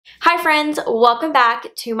Hi friends, welcome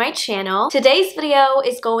back to my channel. Today's video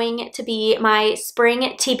is going to be my spring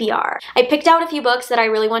TBR. I picked out a few books that I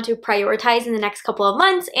really want to prioritize in the next couple of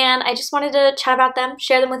months, and I just wanted to chat about them,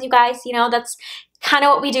 share them with you guys. You know, that's kind of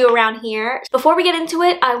what we do around here. Before we get into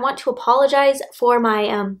it, I want to apologize for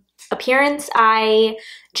my appearance. I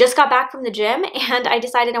just got back from the gym and I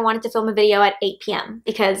decided I wanted to film a video at 8 p.m.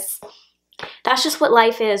 because that's just what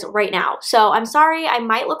life is right now. So I'm sorry, I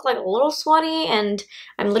might look like a little sweaty and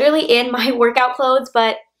I'm literally in my workout clothes,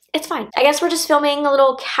 but it's fine. I guess we're just filming a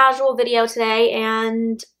little casual video today,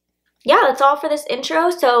 and yeah, that's all for this intro.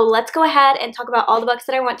 So let's go ahead and talk about all the books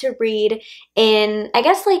that I want to read in, I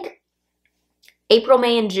guess, like April,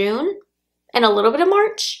 May, and June, and a little bit of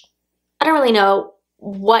March. I don't really know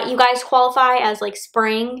what you guys qualify as like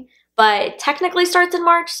spring, but it technically starts in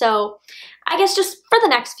March, so I guess just for the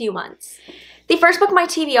next few months. The first book of my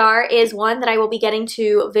TBR is one that I will be getting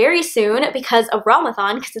to very soon because of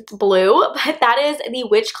realmathon, because it's blue, but that is The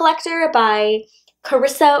Witch Collector by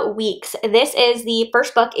Carissa Weeks. This is the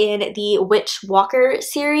first book in the Witch Walker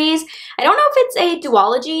series. I don't know if it's a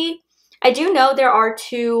duology. I do know there are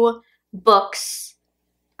 2 books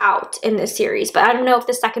out in this series, but I don't know if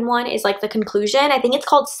the second one is like the conclusion. I think it's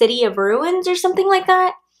called City of Ruins or something like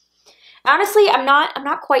that. Honestly, I'm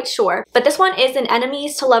not quite sure, but this one is an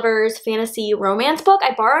enemies to lovers fantasy romance book.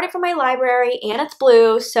 I borrowed it from my library and it's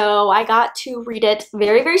blue, so I got to read it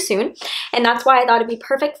very, very soon, and that's why I thought it'd be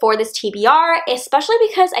perfect for this TBR, especially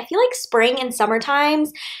because I feel like spring and summer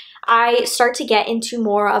times I start to get into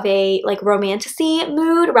more of a like romantasy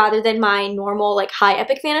mood rather than my normal like high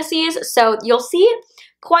epic fantasies. So you'll see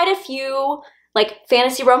quite a few like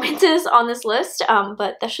fantasy romances on this list,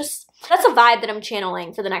 but that's a vibe that I'm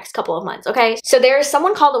channeling for the next couple of months, okay? So there's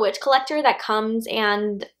someone called the Witch Collector that comes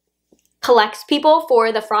and collects people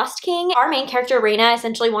for the Frost King. Our main character, Raina,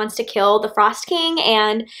 essentially wants to kill the Frost King,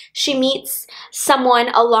 and she meets someone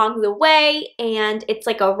along the way, and it's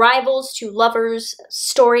like a rivals to lovers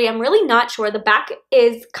story. I'm really not sure. The back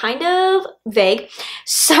is kind of vague,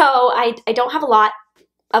 so I don't have a lot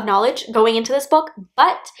of knowledge going into this book,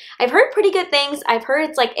 but I've heard pretty good things. I've heard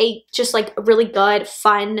it's like just like a really good,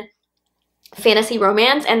 fun fantasy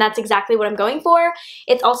romance, and that's exactly what I'm going for.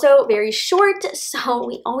 It's also very short, so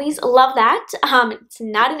we always love that. It's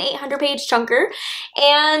not an 800-page chunker,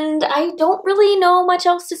 and I don't really know much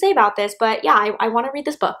else to say about this, but yeah, I want to read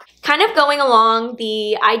this book. Kind of going along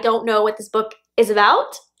the I don't know what this book is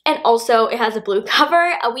about, and also it has a blue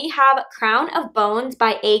cover. We have Crown of Bones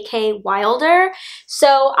by A.K. Wilder.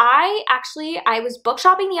 So I was book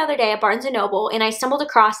shopping the other day at Barnes & Noble, and I stumbled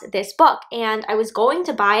across this book, and I was going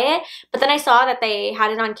to buy it, but then I saw that they had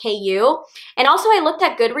it on KU, and also I looked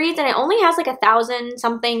at Goodreads and it only has like 1,000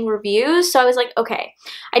 something reviews, so I was like, okay,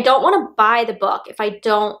 I don't want to buy the book if I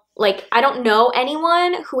don't know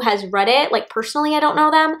anyone who has read it. Like personally, I don't know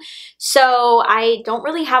them, so I don't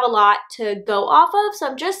really have a lot to go off of,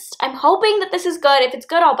 so I'm hoping that this is good. If it's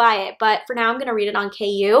good, I'll buy it, but for now I'm gonna read it on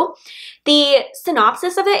KU. The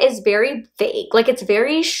synopsis of it is very vague, like it's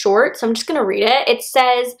very short, so I'm just gonna read it. It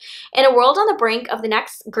says, in a world on the brink of the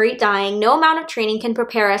next great dying, no amount of training can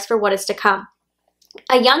prepare us for what is to come.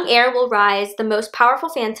 A young heir will rise, the most powerful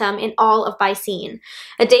phantom in all of Bysene.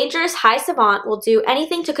 A dangerous high savant will do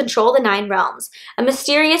anything to control the 9 realms. A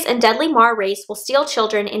mysterious and deadly Mar race will steal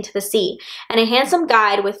children into the sea. And a handsome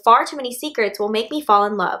guide with far too many secrets will make me fall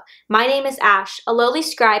in love. My name is Ash, a lowly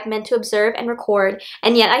scribe meant to observe and record,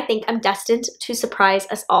 and yet I think I'm destined to surprise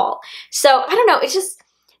us all. So, I don't know, it's just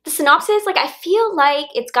the synopsis, like I feel like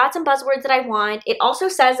it's got some buzzwords that I want. It also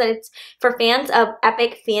says that it's for fans of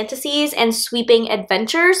epic fantasies and sweeping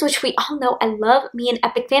adventures, which we all know I love me an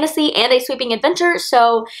epic fantasy and a sweeping adventure.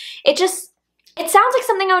 So it sounds like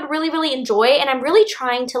something I would really, really enjoy, and I'm really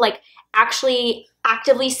trying to like actually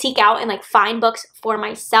actively seek out and like find books for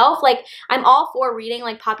myself. Like I'm all for reading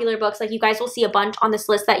like popular books. Like you guys will see a bunch on this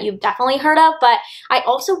list that you've definitely heard of, but I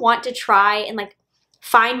also want to try and like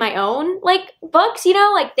find my own like books, you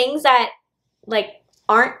know, like things that like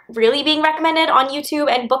aren't really being recommended on YouTube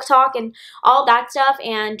and Book Talk and all that stuff.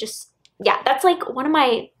 And just, yeah, that's like one of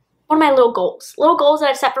my little goals that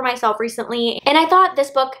I've set for myself recently. And I thought this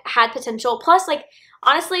book had potential. Plus, like,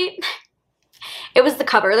 honestly, it was the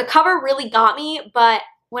cover. The cover really got me, but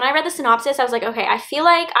when I read the synopsis, I was like, okay, I feel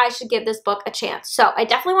like I should give this book a chance. So I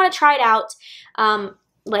definitely want to try it out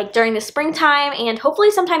like during the springtime and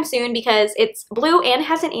hopefully sometime soon, because it's blue and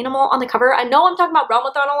has an animal on the cover. I know I'm talking about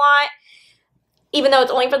realmathon a lot, even though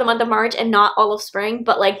it's only for the month of March and not all of spring,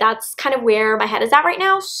 but like that's kind of where my head is at right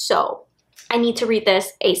now. So I need to read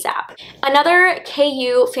this ASAP. Another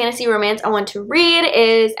KU fantasy romance I want to read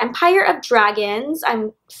is Empire of Dragons.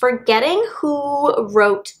 I'm forgetting who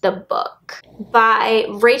wrote the book. By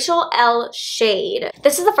Rachel L. Shade.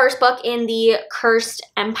 This is the first book in the Cursed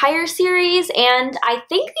Empire series, and I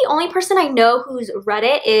think the only person I know who's read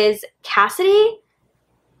it is Cassidy.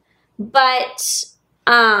 But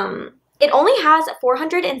it only has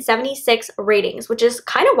 476 ratings, which is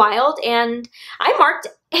kind of wild, and I marked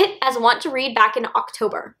it as want to read back in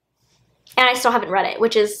October. And I still haven't read it,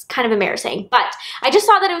 which is kind of embarrassing. But I just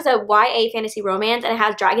saw that it was a YA fantasy romance and it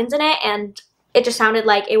has dragons in it, and it just sounded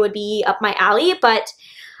like it would be up my alley. But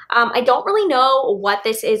I don't really know what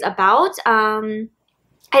this is about.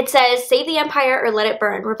 It says, save the empire or let it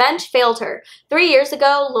burn. Revenge failed her. 3 years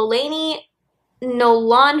ago, Lolani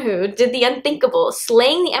Nolanhu did the unthinkable,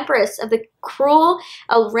 slaying the empress of the cruel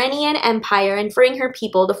Elrenian Empire and freeing her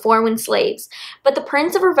people, the Forwin slaves. But the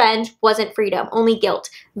Prince of Revenge wasn't freedom, only guilt.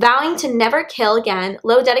 Vowing to never kill again,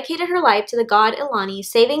 Lo dedicated her life to the god Ilani,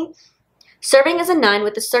 serving as a nun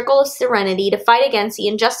with the Circle of Serenity to fight against the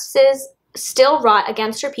injustices still wrought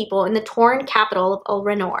against her people in the torn capital of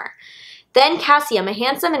Elrenor. Then Cassium, a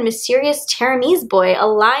handsome and mysterious Taramese boy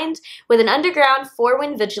aligned with an underground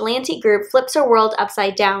Forwin vigilante group, flips her world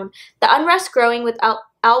upside down. The unrest growing with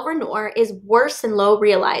Elrenor is worse than Lo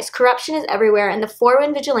realized. Corruption is everywhere, and the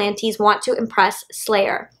Forwin vigilantes want to impress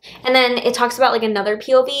Slayer. And then it talks about like another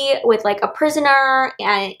POV with like a prisoner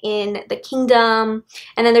in the kingdom.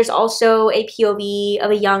 And then there's also a POV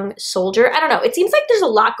of a young soldier. I don't know. It seems like there's a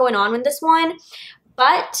lot going on with this one,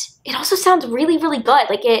 but it also sounds really, really good.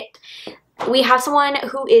 Like we have someone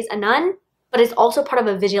who is a nun, but is also part of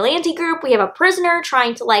a vigilante group. We have a prisoner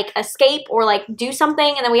trying to like escape or like do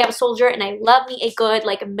something. And then we have a soldier, and I love me a good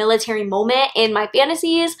like military moment in my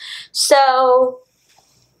fantasies. So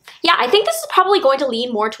yeah, I think this is probably going to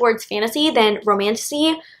lean more towards fantasy than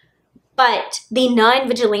romantasy. But the nun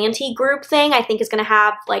vigilante group thing I think is going to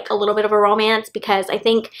have like a little bit of a romance, because I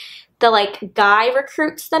think the like guy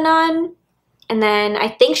recruits the nun. And then I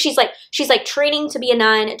think she's like training to be a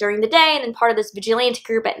nun during the day and then part of this vigilante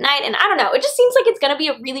group at night. And I don't know, it just seems like it's going to be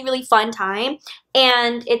a really, really fun time.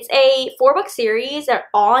 And it's a 4-book series. They're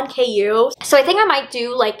all on KU. So I think I might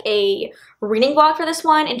do like a reading vlog for this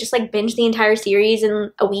one and just like binge the entire series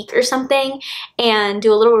in a week or something and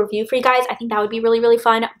do a little review for you guys. I think that would be really, really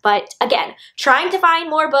fun. But again, trying to find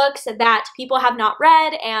more books that people have not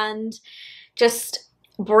read and just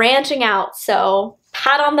branching out. So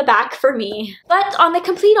pat on the back for me. But on the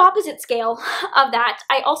complete opposite scale of that,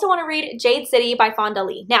 I also want to read Jade City by Fonda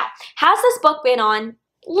Lee. Now, has this book been on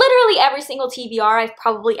literally every single TBR I've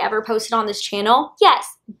probably ever posted on this channel? Yes,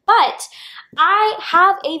 but I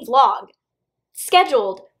have a vlog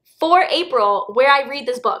scheduled for April where I read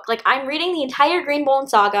this book. Like, I'm reading the entire Greenbone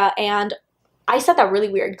Saga, and I said that really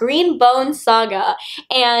weird, Greenbone Saga,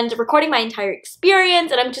 and recording my entire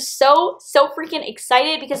experience, and I'm just so freaking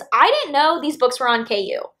excited because I didn't know these books were on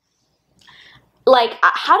KU. Like,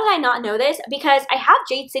 how did I not know this? Because I have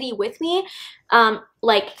Jade City with me,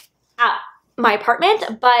 like, at my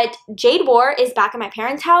apartment, but Jade War is back at my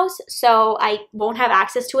parents' house, so I won't have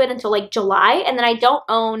access to it until, like, July, and then I don't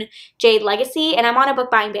own Jade Legacy, and I'm on a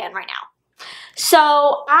book buying ban right now.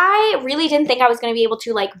 So I really didn't think I was going to be able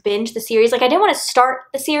to like binge the series. Like, I didn't want to start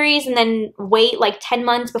the series and then wait like 10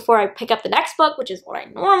 months before I pick up the next book, which is what I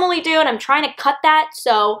normally do, and I'm trying to cut that.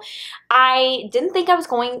 So I didn't think I was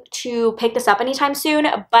going to pick this up anytime soon,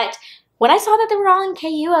 but when I saw that they were all in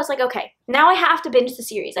KU, I was like, okay, now I have to binge the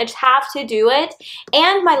series. I just have to do it.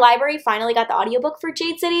 And my library finally got the audiobook for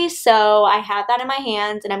Jade City, so I have that in my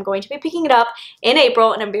hands, and I'm going to be picking it up in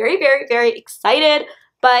April, and I'm very, very, very excited.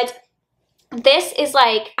 But this is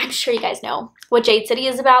like, I'm sure you guys know what Jade City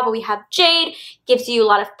is about, but we have Jade, gives you a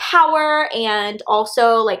lot of power and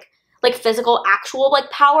also like physical, actual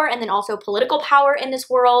like power, and then also political power in this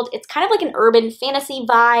world. It's kind of like an urban fantasy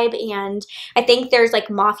vibe, and I think there's like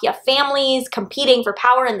mafia families competing for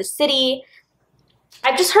power in the city.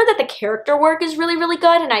 I've just heard that the character work is really, really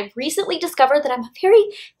good, and I've recently discovered that I'm a very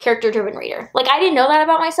character-driven reader. Like, I didn't know that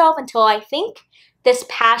about myself until I think this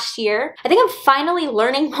past year. I think I'm finally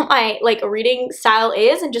learning what my like reading style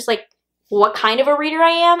is and just like what kind of a reader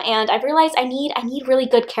I am, and I've realized I need really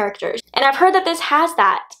good characters. And I've heard that this has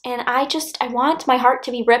that, and I want my heart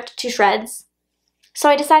to be ripped to shreds. So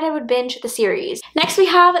I decided I would binge the series. Next, we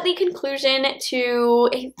have the conclusion to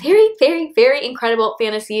a very, very, very incredible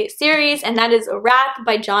fantasy series, and that is Wrath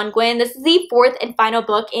by John Gwynne. This is the 4th and final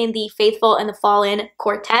book in the Faithful and the Fallen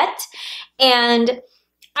quartet, and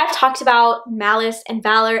I've talked about Malice and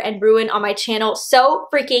Valor and Ruin on my channel so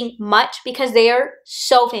freaking much because they are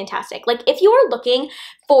so fantastic. Like, if you are looking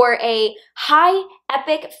for a high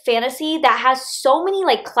epic fantasy that has so many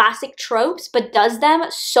like classic tropes but does them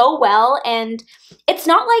so well, and it's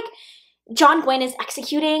not like John Gwynne is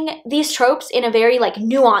executing these tropes in a very like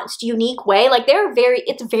nuanced, unique way. Like,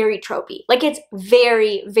 it's very tropey. Like, it's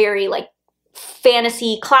very, very like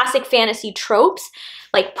fantasy, classic fantasy tropes,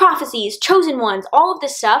 like prophecies, chosen ones, all of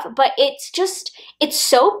this stuff, but it's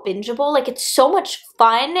so bingeable. Like, it's so much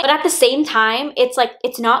fun, but at the same time, it's like,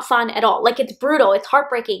 it's not fun at all. Like, it's brutal, it's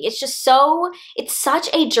heartbreaking, it's just so, it's such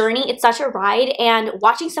a journey, it's such a ride, and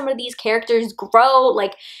watching some of these characters grow,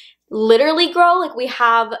 like, literally grow. Like, we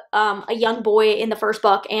have a young boy in the first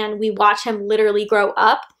book, and we watch him literally grow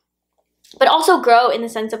up, but also grow in the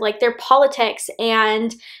sense of like their politics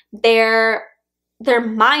and their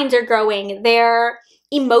minds are growing, their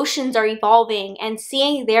emotions are evolving, and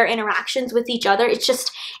seeing their interactions with each other.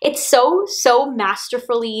 It's so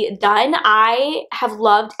masterfully done. I have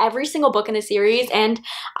loved every single book in the series, and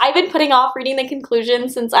I've been putting off reading the conclusion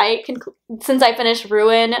since I finished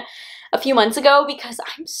Ruin a few months ago because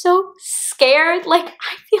I'm so scared. Like,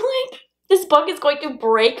 I feel like this book is going to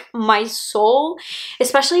break my soul,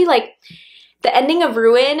 especially like the ending of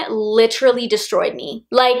Ruin literally destroyed me.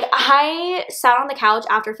 Like, I sat on the couch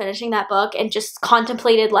after finishing that book and just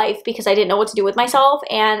contemplated life because I didn't know what to do with myself,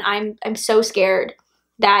 and I'm so scared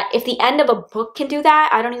that if the end of a book can do that,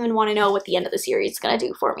 I don't even want to know what the end of the series is going to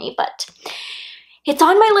do for me. But it's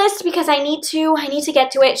on my list because I need to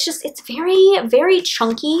get to it. It's very, very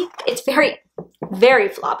chunky. It's very, very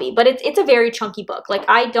floppy, but it's a very chunky book. Like,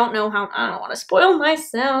 I don't want to spoil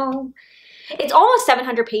myself. It's almost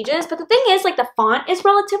 700 pages, but the thing is, like, the font is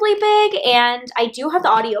relatively big, and I do have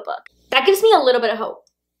the audiobook. That gives me a little bit of hope.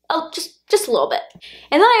 Oh, just a little bit.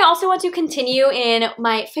 And then I also want to continue in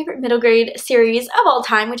my favorite middle grade series of all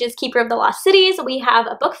time, which is Keeper of the Lost Cities. We have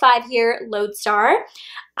a book 5 here, Lodestar.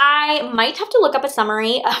 I might have to look up a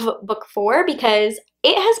summary of book 4 because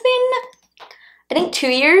it has been, I think, 2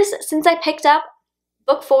 years since I picked up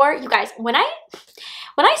book 4. You guys, when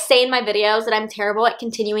I say in my videos that I'm terrible at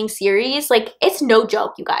continuing series, like, it's no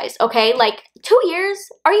joke, you guys, okay? Like, 2 years?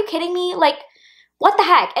 Are you kidding me? Like, what the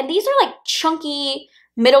heck? And these are like chunky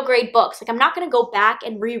middle grade books. Like, I'm not gonna go back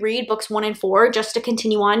and reread books 1 and 4 just to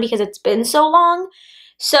continue on because it's been so long.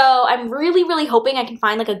 So I'm really, really hoping I can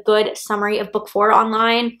find like a good summary of book 4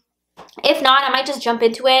 online. If not, I might just jump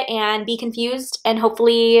into it and be confused and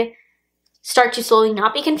hopefully start to slowly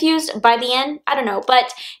not be confused by the end. I don't know.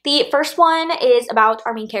 But the first one is about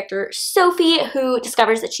our main character, Sophie, who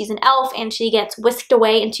discovers that she's an elf and she gets whisked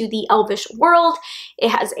away into the elvish world. It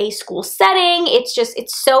has a school setting. It's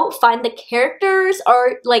so fun. The characters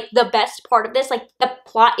are like the best part of this. Like, the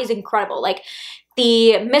plot is incredible. Like,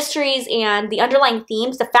 the mysteries and the underlying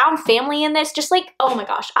themes, the found family in this, just like, oh my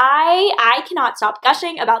gosh, I cannot stop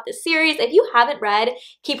gushing about this series. If you haven't read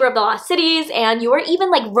Keeper of the Lost Cities and you are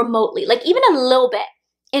even like remotely, like even a little bit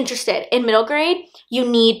interested in middle grade, you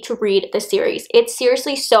need to read this series. It's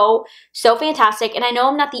seriously so fantastic. And I know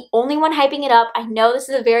I'm not the only one hyping it up. I know this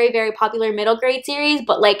is a very, very popular middle grade series,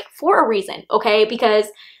 but like for a reason, okay? Because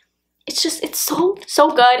it's so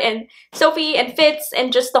good, and Sophie and Fitz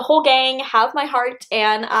and just the whole gang have my heart,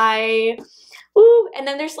 and and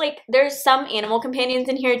then there's some animal companions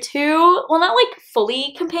in here too. Well, not like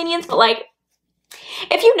fully companions, but like,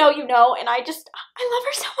 if you know, you know, and I love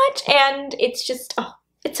her so much, and it's just, oh,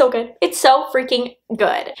 it's so good. It's so freaking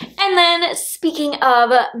good. And then speaking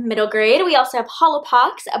of middle grade, we also have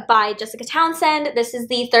Hollowpox by Jessica Townsend. This is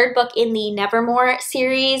the 3rd book in the Nevermore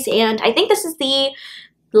series, and I think this is the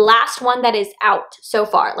last one that is out so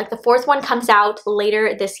far. Like, the 4th one comes out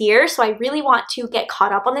later this year, so I really want to get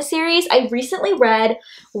caught up on the series. I recently read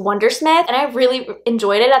Wondersmith and I really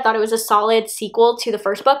enjoyed it. I thought it was a solid sequel to the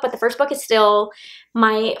 1st book, but the 1st book is still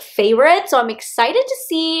my favorite, so I'm excited to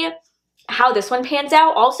see how this one pans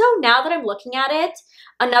out. Also, now that I'm looking at it,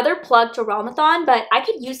 another plug to realmathon, but I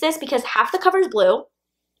could use this because half the cover is blue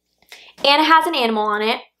and it has an animal on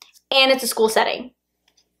it and it's a school setting.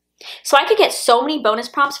 So I could get so many bonus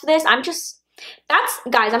prompts for this.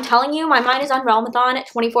 Guys, I'm telling you, my mind is on realmathon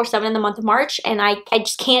 24/7 in the month of March, and I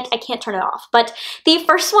can't turn it off. But the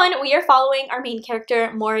first one, we are following our main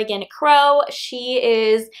character, Morrigan Crow. She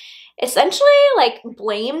is essentially like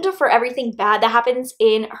blamed for everything bad that happens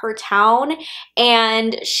in her town,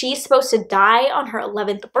 and she's supposed to die on her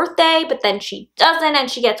 11th birthday, but then she doesn't,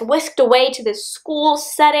 and she gets whisked away to this school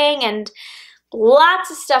setting, and lots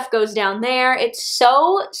of stuff goes down there. It's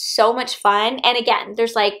so much fun. And again,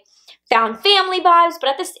 there's like found family vibes,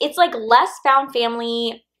 but it's like less found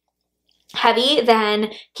family heavy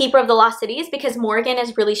than Keeper of the Lost Cities, because Morgan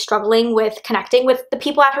is really struggling with connecting with the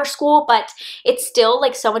people at her school, but it's still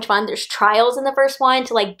like so much fun. There's trials in the first one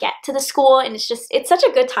to like get to the school, and it's such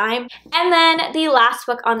a good time. And then the last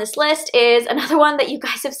book on this list is another one that you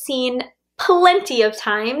guys have seen plenty of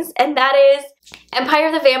times, and that is Empire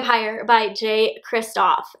of the Vampire by J.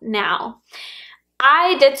 Kristoff. Now,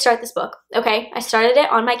 I did start this book, okay? I started it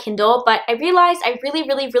on my Kindle, but I realized I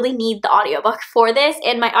really need the audiobook for this,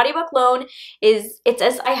 and my audiobook loan it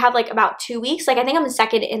says I have like about 2 weeks. Like, I think I'm the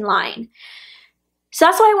second in line. So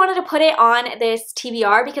that's why I wanted to put it on this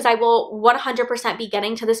TBR, because I will 100% be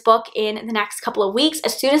getting to this book in the next couple of weeks.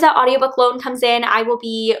 As soon as that audiobook loan comes in, I will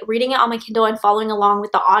be reading it on my Kindle and following along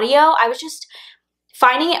with the audio. I was just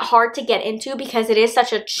finding it hard to get into because it is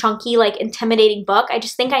such a chunky, like, intimidating book. I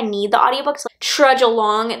just think I need the audiobook to trudge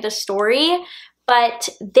along the story. But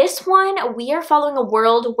this one, we are following a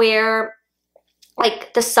world where,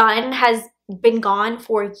 like, the sun has been gone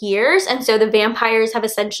for years, and so the vampires have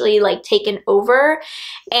essentially like taken over.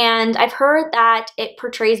 And I've heard that it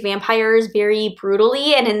portrays vampires very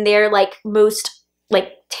brutally and in their like most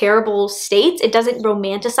like terrible states. It doesn't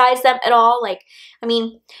romanticize them at all. Like, I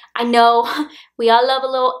mean, I know we all love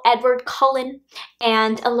a little Edward Cullen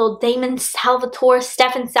and a little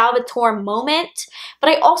Stefan Salvatore moment, but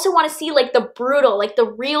I also want to see like the brutal, like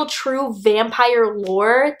the real true vampire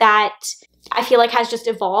lore that I feel like has just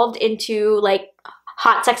evolved into like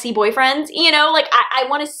hot, sexy boyfriends, you know? Like, I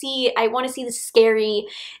want to see the scary,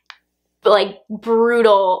 like,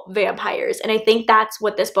 brutal vampires, and I think that's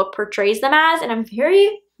what this book portrays them as, and I'm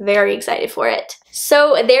very excited for it.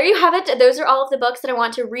 So there you have it. Those are all of the books that I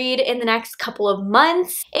want to read in the next couple of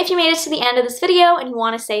months. If you made it to the end of this video and you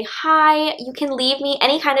want to say hi, you can leave me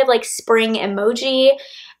any kind of like spring emoji,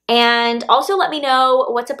 and also let me know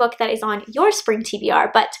what's a book that is on your spring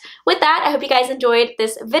TBR. But with that, I hope you guys enjoyed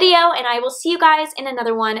this video, and I will see you guys in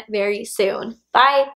another one very soon. Bye!